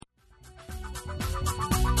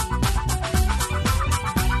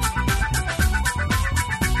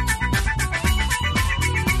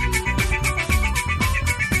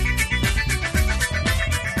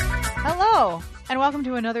welcome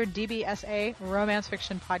to another DBSA romance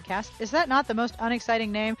fiction podcast. Is that not the most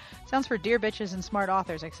unexciting name? Sounds for dear bitches and smart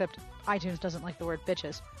authors, except iTunes doesn't like the word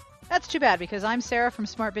bitches. That's too bad, because I'm Sarah from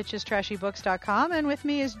smartbitchestrashybooks.com, and with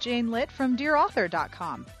me is Jane Litt from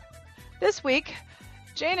dearauthor.com. This week,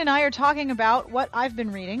 Jane and I are talking about what I've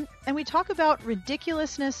been reading, and we talk about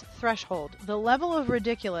ridiculousness threshold, the level of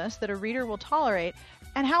ridiculous that a reader will tolerate,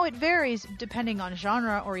 and how it varies depending on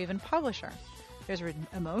genre or even publisher. There's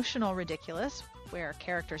emotional ridiculous, where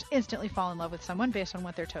characters instantly fall in love with someone based on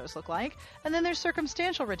what their toes look like. And then there's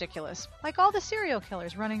circumstantial ridiculous, like all the serial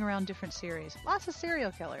killers running around different series. Lots of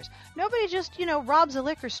serial killers. Nobody just, robs a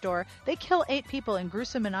liquor store. They kill 8 people in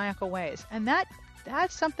gruesome, maniacal ways. And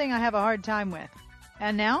that's something I have a hard time with.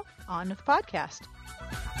 And now, on with the podcast.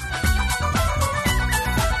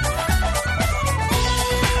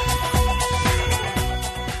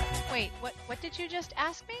 Wait, what did you just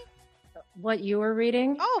ask me? What you were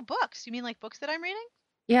reading? Oh, books. You mean like books that I'm reading?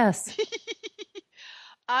 Yes.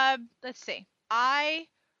 Let's see. I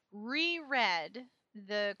reread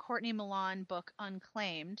the Courtney Milan book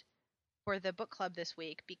Unclaimed for the book club this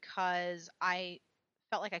week because I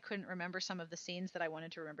felt like I couldn't remember some of the scenes that I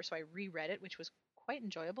wanted to remember, so I reread it, which was quite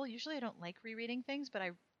enjoyable. Usually I don't like rereading things, but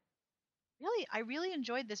I really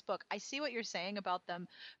enjoyed this book. I see what you're saying about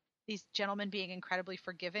these gentlemen being incredibly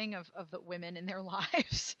forgiving of the women in their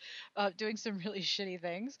lives, doing some really shitty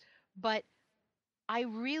things. But I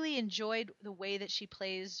really enjoyed the way that she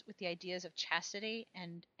plays with the ideas of chastity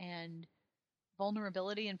and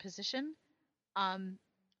vulnerability and position. I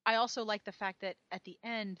also like the fact that at the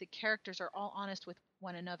end, the characters are all honest with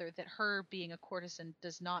one another, that her being a courtesan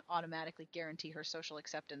does not automatically guarantee her social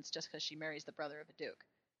acceptance just because she marries the brother of a duke.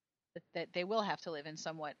 That they will have to live in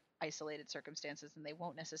somewhat isolated circumstances, and they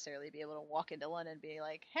won't necessarily be able to walk into London and be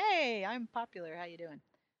like, hey, I'm popular, how you doing?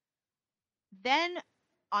 Then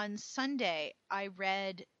on Sunday, I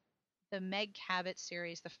read the Meg Cabot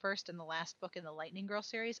series, the first and the last book in the Lightning Girl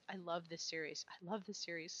series. I love this series. I love this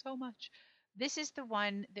series so much. This is the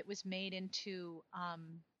one that was made into, I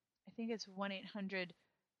think it's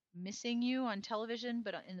 1-800-Missing You on television,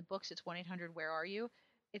 but in the books it's 1-800-Where Are You?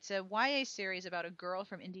 It's a YA series about a girl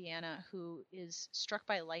from Indiana who is struck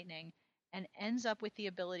by lightning and ends up with the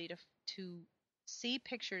ability to see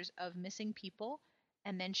pictures of missing people,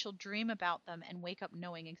 and then she'll dream about them and wake up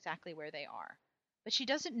knowing exactly where they are. But she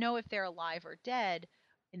doesn't know if they're alive or dead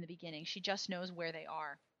in the beginning. She just knows where they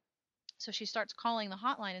are. So she starts calling the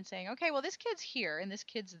hotline and saying, okay, well, this kid's here and this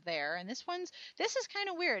kid's there, and this is kind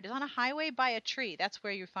of weird. It's on a highway by a tree. That's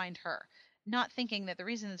where you find her. Not thinking that the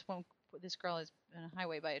reason this girl is on a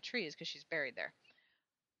highway by a tree is because she's buried there.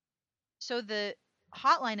 So the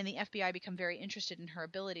hotline and the FBI become very interested in her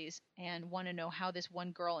abilities and want to know how this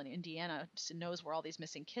one girl in Indiana knows where all these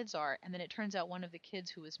missing kids are. And then it turns out one of the kids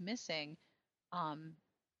who was missing,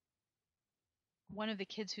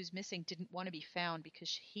 didn't want to be found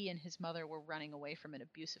because he and his mother were running away from an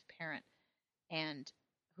abusive parent and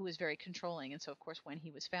who was very controlling. And so, of course, when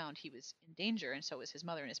he was found, he was in danger, and so was his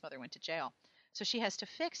mother, and his mother went to jail. So she has to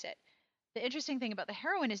fix it. The interesting thing about the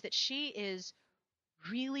heroine is that she is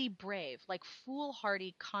really brave, like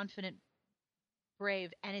foolhardy, confident,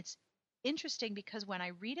 brave. And it's interesting because when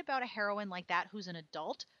I read about a heroine like that who's an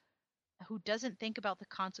adult, who doesn't think about the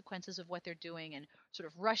consequences of what they're doing and sort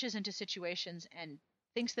of rushes into situations and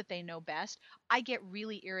thinks that they know best, I get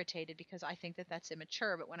really irritated because I think that that's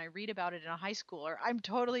immature. But when I read about it in a high schooler, I'm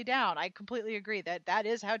totally down. I completely agree that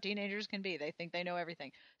is how teenagers can be. They think they know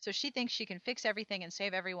everything. So she thinks she can fix everything and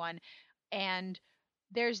save everyone. And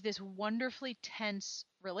there's this wonderfully tense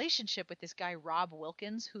relationship with this guy, Rob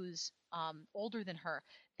Wilkins, who's older than her.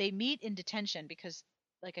 They meet in detention because,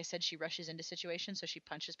 like I said, she rushes into situations, so she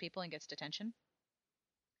punches people and gets detention.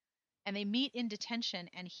 And they meet in detention,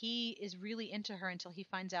 and he is really into her until he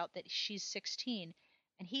finds out that she's 16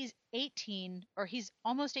 and he's 18, or he's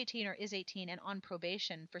almost 18 or is 18 and on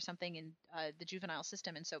probation for something in the juvenile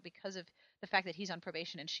system. And so because of the fact that he's on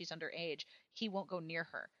probation and she's underage, he won't go near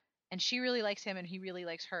her. And she really likes him and he really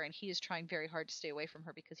likes her, and he is trying very hard to stay away from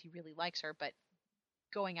her because he really likes her, but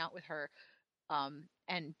going out with her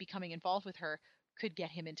and becoming involved with her could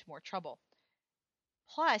get him into more trouble.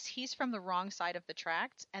 Plus, he's from the wrong side of the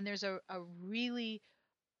tracks, and there's a really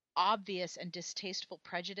obvious and distasteful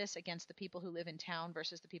prejudice against the people who live in town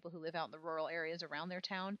versus the people who live out in the rural areas around their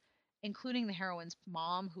town, including the heroine's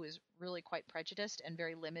mom, who is really quite prejudiced and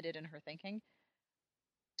very limited in her thinking.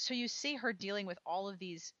 So you see her dealing with all of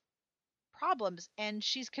these problems, and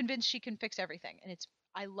she's convinced she can fix everything. And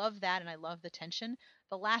I love that, and I love the tension.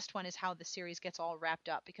 The last one is how the series gets all wrapped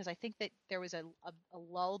up, because I think that there was a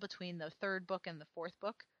lull between the third book and the fourth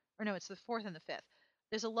book. Or no, it's the fourth and the fifth.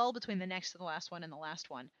 There's a lull between the next to the last one and the last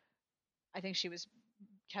one. I think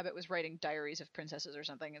Cabot was writing Diaries of Princesses or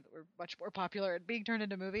something that were much more popular and being turned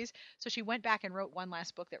into movies. So she went back and wrote one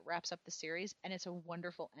last book that wraps up the series, and it's a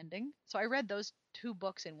wonderful ending. So I read those two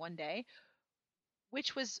books in one day,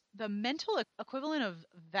 which was the mental equivalent of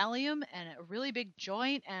Valium and a really big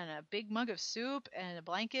joint and a big mug of soup and a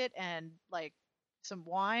blanket and like some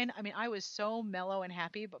wine. I mean, I was so mellow and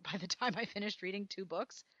happy, but by the time I finished reading two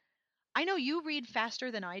books, I know you read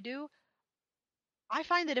faster than I do. I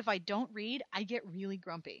find that if I don't read, I get really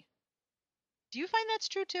grumpy. Do you find that's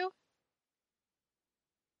true too?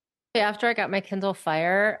 After I got my Kindle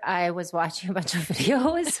Fire, I was watching a bunch of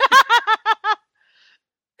videos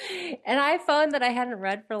and I found that I hadn't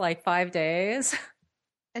read for like 5 days.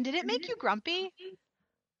 And did it make you grumpy?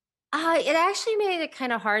 It actually made it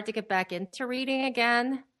kind of hard to get back into reading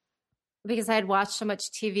again because I had watched so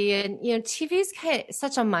much TV, and TV is kind of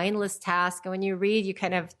such a mindless task. And when you read, you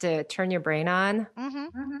kind of have to turn your brain on.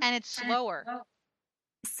 Mm-hmm. And it's slower.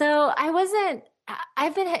 So I wasn't,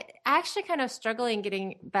 I've been actually kind of struggling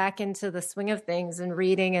getting back into the swing of things and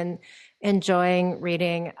reading and enjoying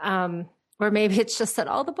reading. Or maybe it's just that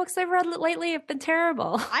all the books I've read lately have been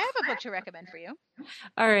terrible. I have a book to recommend for you.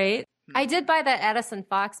 All right. I did buy that Addison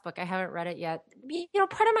Fox book. I haven't read it yet.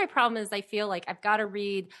 Part of my problem is I feel like I've got to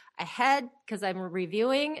read ahead because I'm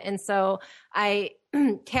reviewing. And so I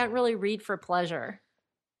can't really read for pleasure,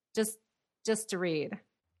 just to read.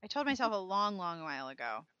 I told myself a long, long while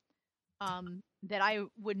ago that I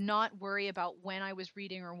would not worry about when I was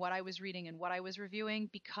reading or what I was reading and what I was reviewing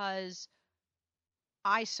because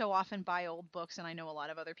I so often buy old books, and I know a lot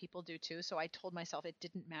of other people do too. So I told myself it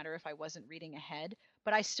didn't matter if I wasn't reading ahead,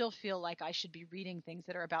 but I still feel like I should be reading things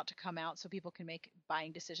that are about to come out so people can make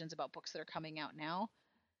buying decisions about books that are coming out now.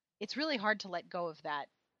 It's really hard to let go of that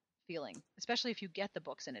feeling, especially if you get the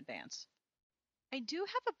books in advance. I do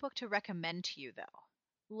have a book to recommend to you,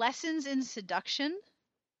 though. Lessons in Seduction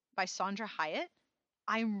by Sandra Hyatt.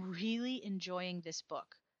 I'm really enjoying this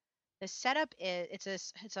book. The setup is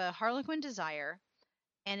it's a Harlequin Desire,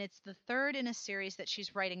 and it's the third in a series that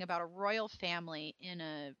she's writing about a royal family in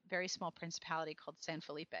a very small principality called San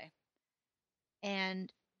Felipe.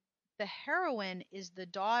 And the heroine is the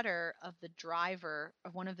daughter of the driver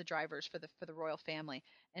of one of the drivers for the royal family,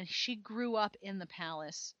 and she grew up in the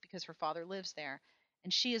palace because her father lives there.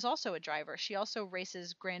 And she is also a driver. She also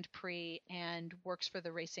races Grand Prix and works for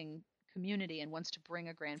the racing community and wants to bring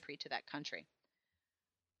a Grand Prix to that country.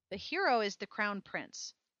 The hero is the crown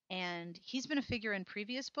prince, and he's been a figure in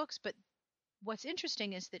previous books, but what's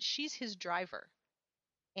interesting is that she's his driver,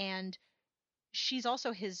 and she's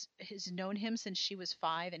also his known him since she was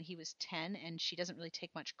 5 and he was 10, and she doesn't really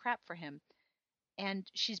take much crap for him. And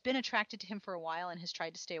she's been attracted to him for a while and has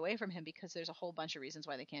tried to stay away from him because there's a whole bunch of reasons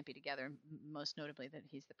why they can't be together, most notably that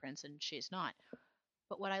he's the prince and she's not.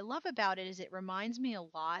 But what I love about it is it reminds me a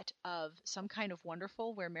lot of Some Kind of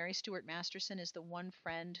Wonderful, where Mary Stuart Masterson is the one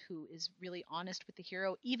friend who is really honest with the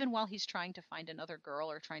hero, even while he's trying to find another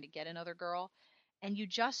girl or trying to get another girl. And you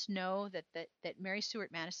just know that Mary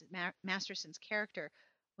Stuart Masterson's character,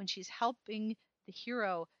 when she's helping the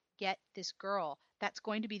hero get this girl, that's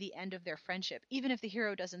going to be the end of their friendship, even if the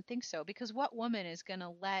hero doesn't think so. Because what woman is going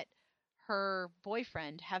to let her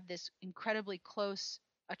boyfriend have this incredibly close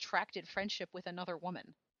attracted friendship with another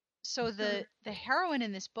woman? So the heroine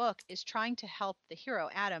in this book is trying to help the hero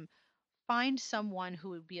Adam find someone who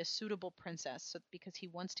would be a suitable princess, so, because he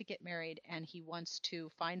wants to get married and he wants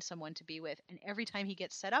to find someone to be with, and every time he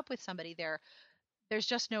gets set up with somebody there's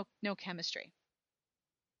just no chemistry.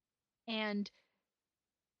 And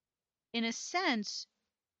in a sense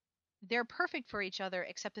they're perfect for each other,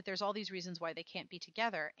 except that there's all these reasons why they can't be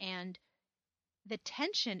together, and the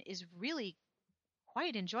tension is really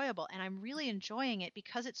quite enjoyable, and I'm really enjoying it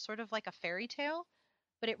because it's sort of like a fairy tale,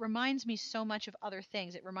 but it reminds me so much of other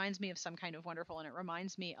things. It reminds me of Some Kind of Wonderful, and it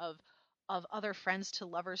reminds me of other friends to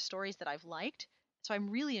lovers stories that I've liked. So I'm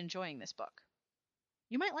really enjoying this book.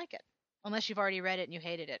 You might like it, unless you've already read it and you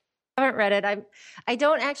hated it. I haven't read it. I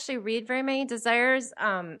don't actually read very many desires.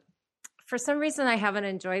 For some reason, I haven't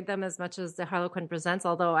enjoyed them as much as the Harlequin Presents,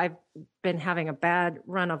 although I've been having a bad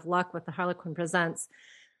run of luck with the Harlequin Presents.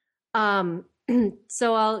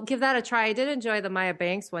 So I'll give that a try. I did enjoy the Maya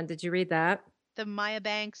Banks one. Did you read that? The Maya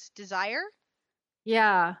Banks Desire?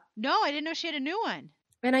 Yeah. No, I didn't know she had a new one.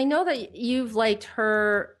 And I know that you've liked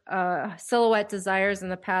her Silhouette Desires in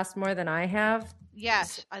the past more than I have.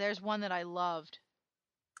 Yes, there's one that I loved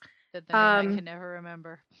that the name I can never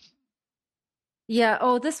remember. Yeah.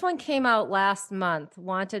 Oh, this one came out last month.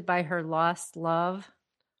 Wanted by Her Lost Love.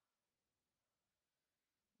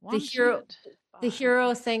 Wanted The hero by The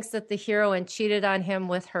hero thinks that the heroine cheated on him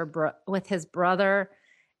with with his brother,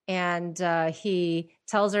 and he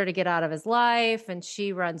tells her to get out of his life, and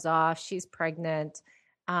she runs off. She's pregnant,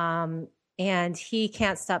 and he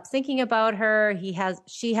can't stop thinking about her.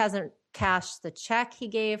 She hasn't cashed the check he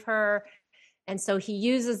gave her, and so he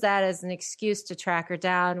uses that as an excuse to track her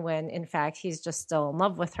down when, in fact, he's just still in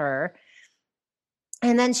love with her.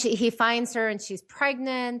 And then he finds her, and she's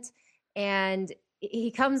pregnant, and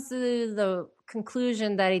he comes to the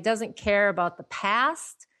conclusion that he doesn't care about the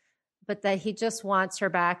past, but that he just wants her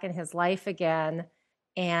back in his life again.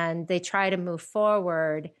 And they try to move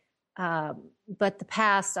forward. But the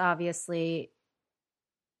past obviously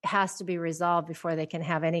has to be resolved before they can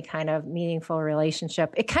have any kind of meaningful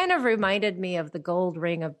relationship. It kind of reminded me of The Gold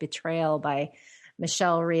Ring of Betrayal by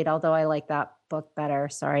Michelle Reed, although I like that book better.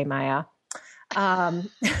 Sorry, Maya.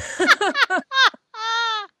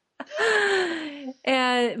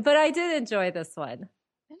 But I did enjoy this one.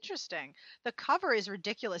 Interesting. The cover is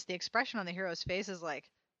ridiculous. The expression on the hero's face is like,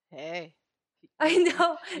 "Hey, I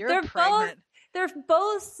know you're pregnant." They're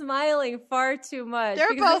both smiling far too much.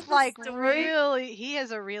 They're both like really. He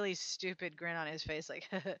has a really stupid grin on his face, like,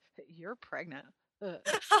 "You're pregnant." Look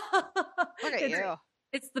at you.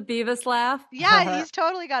 It's the Beavis laugh. Yeah, he's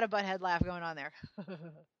totally got a butthead laugh going on there.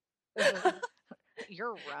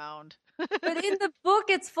 You're round. But in the book,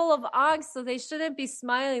 it's full of angst, so they shouldn't be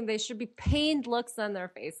smiling. They should be pained looks on their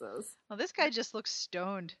faces. Well, this guy just looks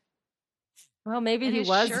stoned. Well, maybe he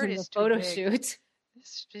was in the photo shoot.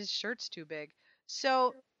 His shirt's too big.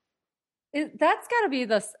 So that's got to be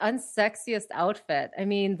the unsexiest outfit. I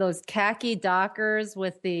mean, those khaki Dockers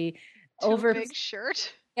with the big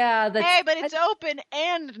shirt. Yeah. Hey, but it's open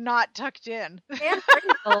and not tucked in. And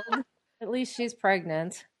wrinkled. At least she's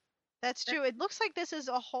pregnant. That's true. It looks like this is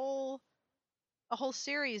a whole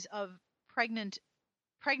series of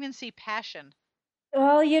pregnancy passion.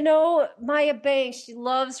 Well, you know, Maya Banks, she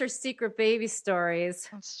loves her secret baby stories.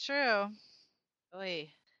 That's true.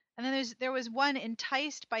 Oy. And then there was one,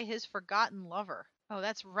 enticed by his forgotten lover. Oh,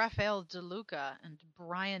 that's Raphael DeLuca and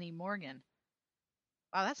Brian E. Morgan.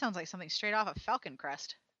 Wow, that sounds like something straight off of Falcon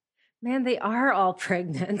Crest. Man, they are all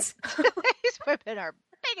pregnant. These women are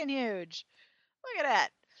big and huge. Look at that.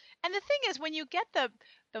 And the thing is, when you get the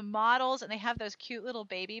models and they have those cute little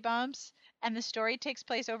baby bumps and the story takes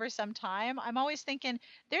place over some time, I'm always thinking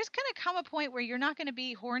there's going to come a point where you're not going to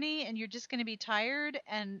be horny and you're just going to be tired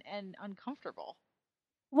and uncomfortable.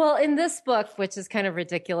 Well, in this book, which is kind of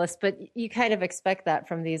ridiculous, but you kind of expect that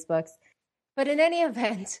from these books. But in any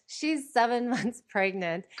event, she's 7 months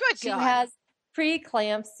pregnant. Good She God. has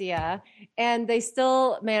preeclampsia, and they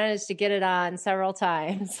still managed to get it on several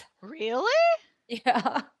times. Really?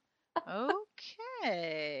 Yeah.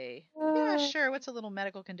 Okay. Yeah, sure. What's a little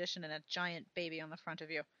medical condition and a giant baby on the front of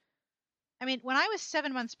you? I mean, when I was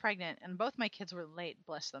 7 months pregnant and both my kids were late,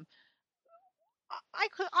 bless them,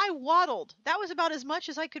 I waddled. That was about as much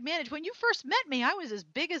as I could manage. When you first met me, I was as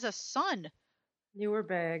big as a sun. You were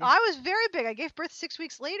big. I was very big. I gave birth 6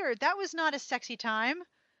 weeks later. That was not a sexy time.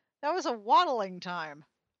 That was a waddling time.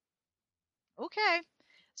 Okay.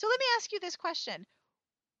 So let me ask you this question.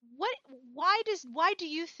 Why do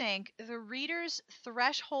you think the reader's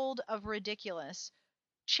threshold of ridiculous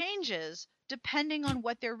changes depending on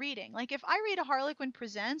what they're reading? Like, if I read a Harlequin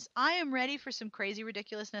Presents, I am ready for some crazy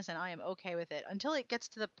ridiculousness and I am okay with it until it gets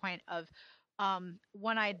to the point of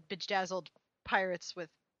one-eyed bedazzled pirates with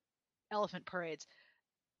elephant parades.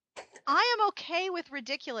 I am okay with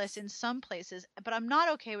ridiculous in some places, but I'm not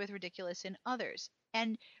okay with ridiculous in others.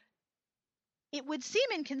 And it would seem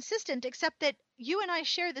inconsistent, except that you and I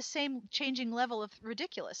share the same changing level of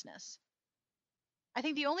ridiculousness. I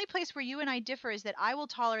think the only place where you and I differ is that I will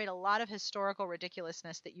tolerate a lot of historical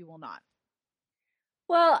ridiculousness that you will not.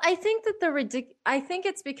 Well, I think that I think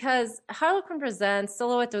it's because Harlequin Presents,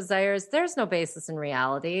 Silhouette Desires, there's no basis in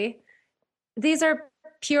reality. These are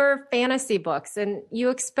pure fantasy books, and you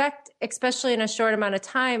expect, especially in a short amount of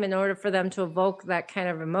time, in order for them to evoke that kind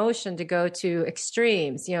of emotion, to go to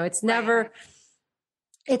extremes. You know, it's never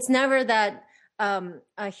that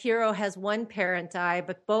a hero has one parent die,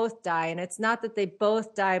 but both die. And it's not that they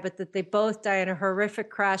both die, but that they both die in a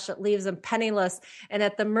horrific crash that leaves them penniless and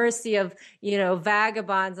at the mercy of,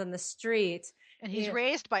 vagabonds on the street. And he's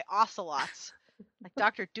raised by ocelots, like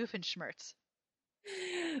Dr. Doofenshmirtz.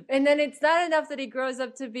 And then it's not enough that he grows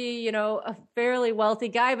up to be, a fairly wealthy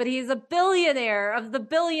guy, but he's a billionaire of the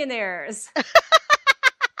billionaires.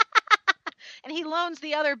 And he loans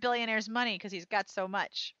the other billionaires money because he's got so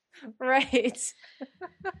much. Right.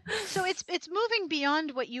 So it's moving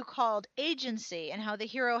beyond what you called agency and how the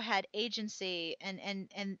hero had agency, and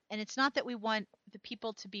it's not that we want the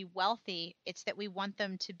people to be wealthy. It's that we want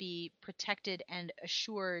them to be protected and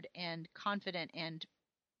assured and confident and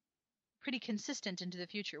pretty consistent into the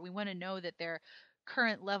future. We want to know that their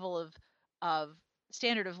current level of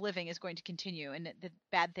standard of living is going to continue and that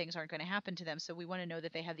bad things aren't going to happen to them. So we want to know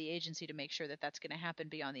that they have the agency to make sure that that's going to happen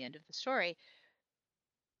beyond the end of the story.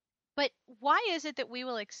 But why is it that we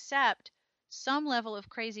will accept some level of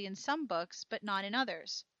crazy in some books but not in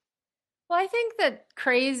others? Well, I think that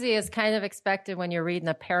crazy is kind of expected when you're reading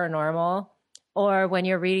the paranormal or when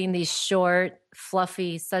you're reading these short,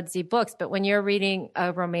 fluffy, sudsy books. But when you're reading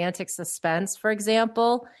a romantic suspense, for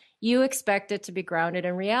example, you expect it to be grounded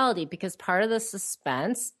in reality because part of the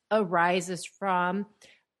suspense arises from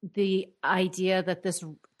the idea that this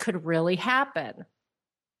could really happen.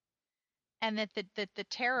 And that the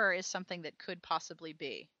terror is something that could possibly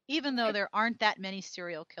be, even though there aren't that many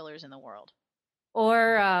serial killers in the world.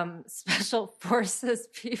 Or special forces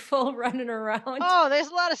people running around. Oh, there's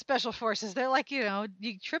a lot of special forces. They're like, you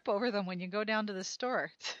trip over them when you go down to the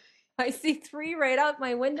store. I see 3 right out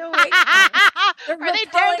my window right now. Are they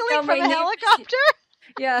dangling from a helicopter?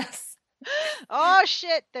 Yes. Oh,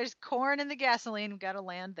 shit. There's corn in the gasoline. We've got to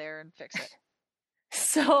land there and fix it.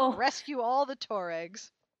 So rescue all the Tuaregs.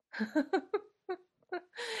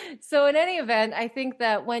 So in any event, I think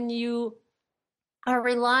that when you are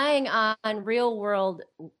relying on real world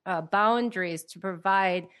boundaries to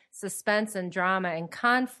provide suspense and drama and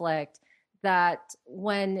conflict, that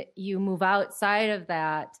when you move outside of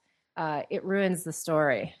that, it ruins the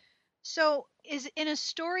story. So is in a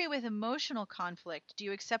story with emotional conflict, do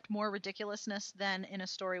you accept more ridiculousness than in a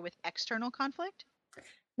story with external conflict?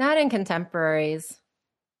 Not in contemporaries.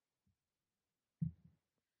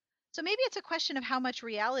 So maybe it's a question of how much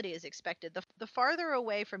reality is expected. The farther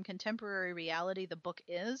away from contemporary reality the book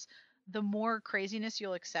is, the more craziness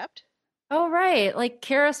you'll accept. Oh, right. Like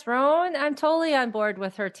Karis Rowan, I'm totally on board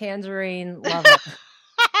with her tangerine lover.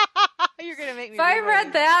 You're going to make me If I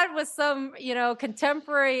read that with some,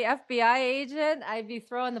 contemporary FBI agent, I'd be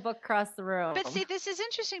throwing the book across the room. But see, this is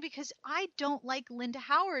interesting because I don't like Linda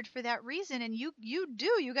Howard for that reason. And you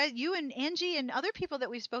do. You guys, you and Angie and other people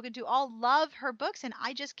that we've spoken to all love her books. And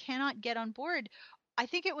I just cannot get on board. I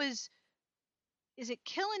think is it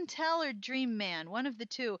Kill and Tell or Dream Man? One of the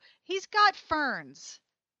two. He's got ferns.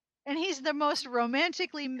 And he's the most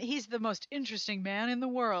interesting man in the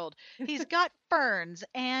world. He's got ferns,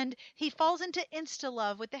 and he falls into insta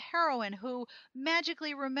love with the heroine who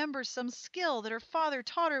magically remembers some skill that her father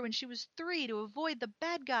taught her when she was 3 to avoid the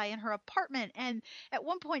bad guy in her apartment. And at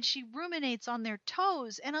one point, she ruminates on their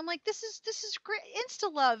toes, and I'm like, this is great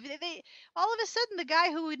insta love. They all of a sudden, the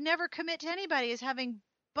guy who would never commit to anybody is having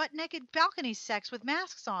butt naked balcony sex with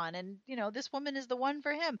masks on, and this woman is the one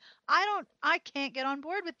for him. I can't get on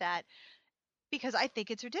board with that because I think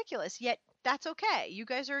it's ridiculous. Yet that's okay. You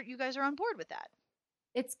guys are on board with that.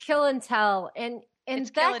 It's Kill and Tell, and it's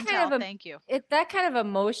that Kill and kind Tell. of Thank you. That kind of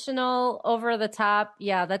emotional, over the top.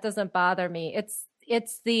 Yeah, that doesn't bother me.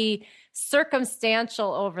 It's the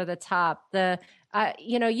circumstantial over the top.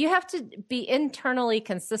 You have to be internally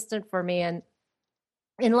consistent for me, and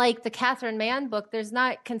in like the Catherine Mann book, there's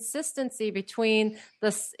not consistency between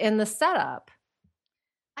this in the setup.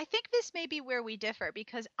 I think this may be where we differ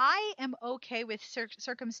because I am okay with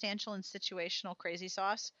circumstantial and situational crazy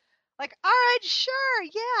sauce. Like, all right, sure,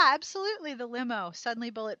 yeah, absolutely. The limo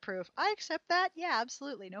suddenly bulletproof. I accept that. Yeah,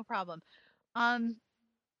 absolutely, no problem.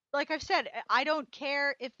 Like I've said, I don't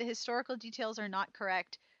care if the historical details are not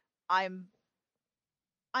correct. I'm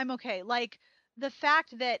okay. Like the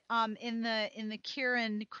fact that in the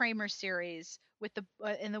Kieran Kramer series with the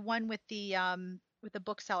in the one with the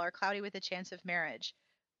bookseller Cloudy with a Chance of Marriage,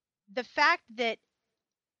 the fact that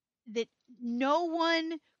no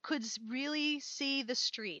one could really see the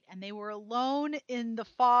street and they were alone in the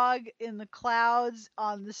fog in the clouds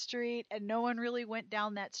on the street and no one really went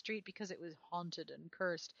down that street because it was haunted and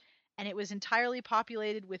cursed and it was entirely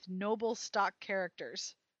populated with noble stock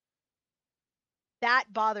characters. That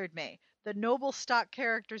bothered me. The noble stock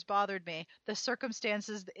characters bothered me. The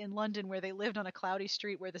circumstances in London where they lived on a cloudy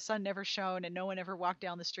street where the sun never shone and no one ever walked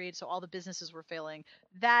down the street, so all the businesses were failing,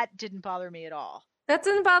 that didn't bother me at all. That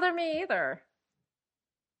didn't bother me either.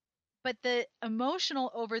 But the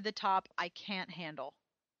emotional over the top, I can't handle.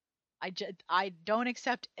 I don't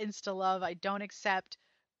accept insta love. I don't accept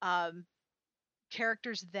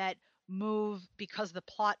characters that move because the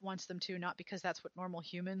plot wants them to, not because that's what normal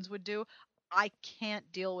humans would do. I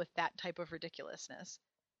can't deal with that type of ridiculousness.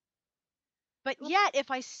 But yet,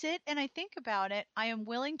 if I sit and I think about it, I am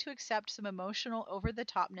willing to accept some emotional over the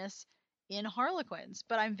topness in Harlequins,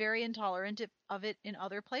 but I'm very intolerant of it in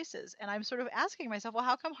other places. And I'm sort of asking myself, well,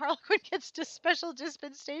 how come Harlequin gets a special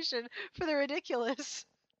dispensation for the ridiculous?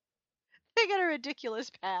 They get a ridiculous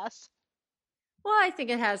pass. Well, I think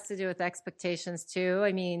it has to do with expectations too.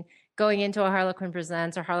 I mean, going into a Harlequin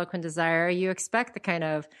Presents or Harlequin Desire, you expect the kind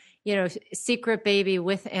of, secret baby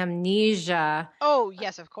with amnesia, Oh,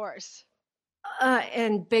 yes, of course.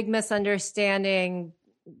 and big misunderstanding,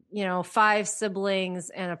 5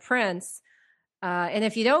 siblings and a prince. And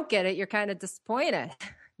if you don't get it, you're kind of disappointed.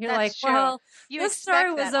 You're like, That's true. well, You this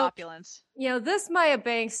story expect was that opulence. this Maya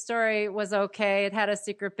Banks story was okay. It had a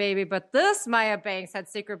secret baby, but this Maya Banks had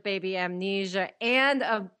secret baby amnesia and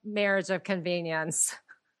a marriage of convenience.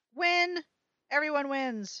 Win. Everyone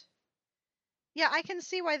wins. Yeah, I can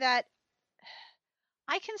see why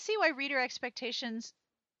reader expectations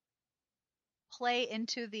play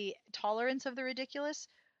into the tolerance of the ridiculous.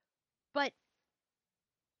 But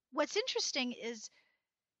what's interesting is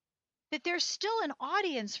that there's still an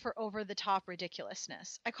audience for over-the-top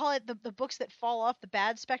ridiculousness. I call it the books that fall off the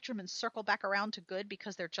bad spectrum and circle back around to good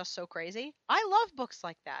because they're just so crazy. I love books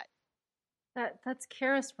like that. That's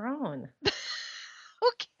Karis Roan.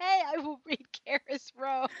 Okay, I will read Karis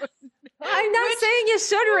Roan. I'm not saying you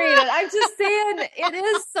should read it. I'm just saying it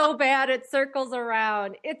is so bad it circles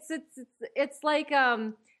around. It's like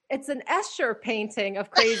it's an Escher painting of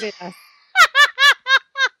craziness.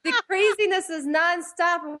 The craziness is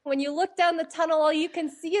nonstop. When you look down the tunnel, all you can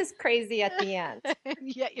see is crazy at the end. And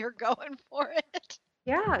yet you're going for it.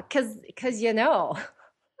 Yeah, because you're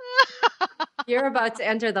about to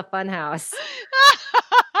enter the funhouse.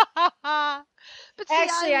 But see,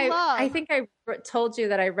 Actually, I I think I told you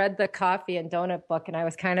that I read the Coffee and Donut book and I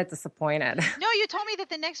was kind of disappointed. No, you told me that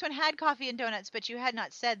the next one had coffee and donuts, but you had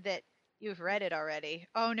not said that you've read it already.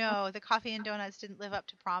 Oh no, the coffee and donuts didn't live up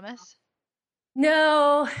to promise.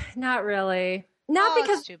 No, not really.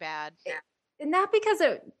 It's too bad. Not because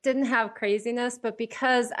it didn't have craziness, but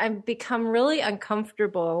because I've become really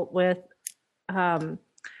uncomfortable with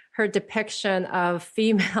her depiction of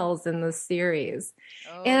females in the series.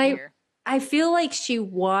 Oh, and dear. I feel like she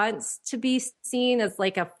wants to be seen as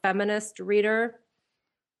like a feminist reader,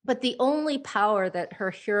 but the only power that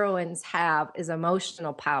her heroines have is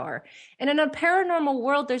emotional power. And in a paranormal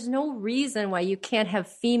world, there's no reason why you can't have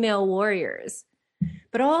female warriors.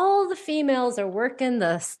 But all the females are working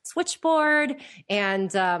the switchboard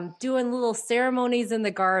and doing little ceremonies in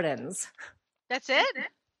the gardens. That's it?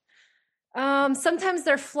 Sometimes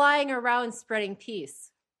they're flying around spreading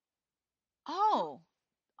peace. Oh,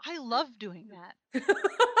 I love doing that.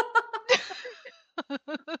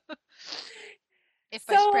 If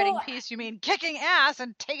by spreading peace you mean kicking ass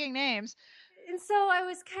and taking names. And so I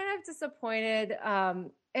was kind of disappointed. And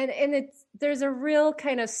there's a real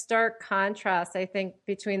kind of stark contrast, I think,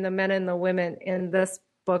 between the men and the women in this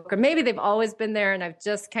book. Or maybe they've always been there and I've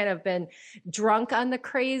just kind of been drunk on the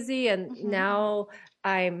crazy. And now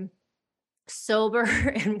I'm sober,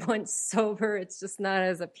 and once sober, it's just not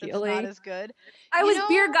as appealing. It's not as good. I was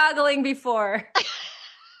beer goggling before.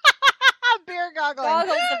 Beer goggling.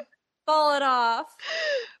 Goggles have fallen off.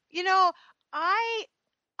 I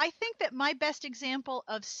think that my best example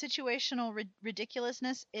of situational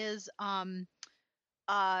ridiculousness is Shelley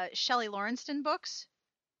Lawrenston books.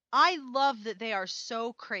 I love that they are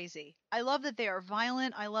so crazy. I love that they are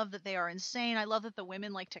violent. I love that they are insane. I love that the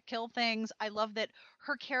women like to kill things. I love that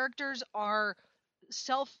her characters are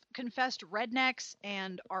self-confessed rednecks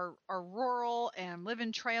and are rural and live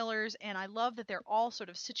in trailers. And I love that they're all sort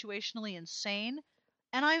of situationally insane.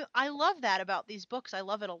 And I love that about these books. I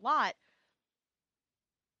love it a lot.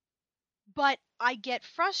 But I get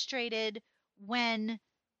frustrated when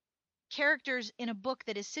characters in a book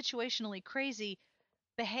that is situationally crazy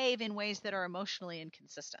behave in ways that are emotionally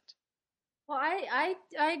inconsistent. Well, I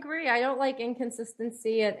agree. I don't like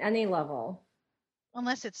inconsistency at any level.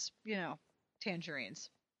 Unless it's, Tangerines.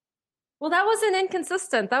 Well, that wasn't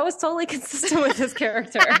inconsistent. That was totally consistent with his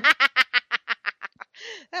character.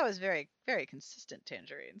 That was very, very consistent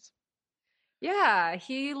Tangerines. Yeah,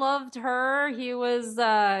 he loved her. He was,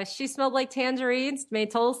 she smelled like tangerines.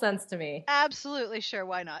 Made total sense to me. Absolutely sure.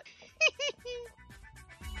 Why not?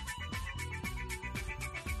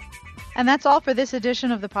 And that's all for this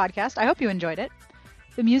edition of the podcast. I hope you enjoyed it.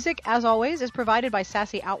 The music, as always, is provided by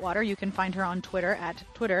Sassy Outwater. You can find her on Twitter at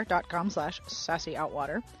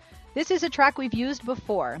twitter.com/sassyoutwater. This is a track we've used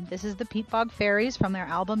before. This is the Peatbog Fairies from their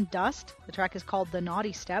album Dust. The track is called The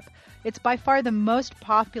Naughty Step. It's by far the most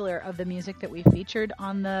popular of the music that we've featured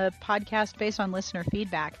on the podcast based on listener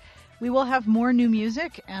feedback. We will have more new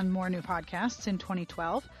music and more new podcasts in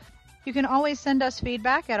 2012. You can always send us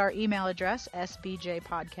feedback at our email address,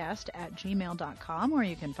 sbjpodcast@gmail.com, or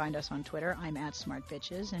you can find us on Twitter. I'm at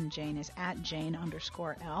SmartBitches, and Jane is at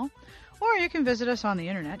Jane_L. Or you can visit us on the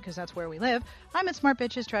internet, because that's where we live. I'm at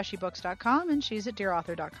smartbitchestrashybooks.com, and she's at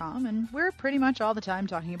dearauthor.com, and we're pretty much all the time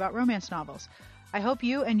talking about romance novels. I hope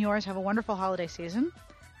you and yours have a wonderful holiday season.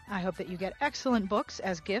 I hope that you get excellent books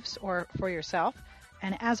as gifts or for yourself.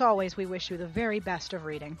 And as always, we wish you the very best of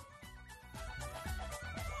reading.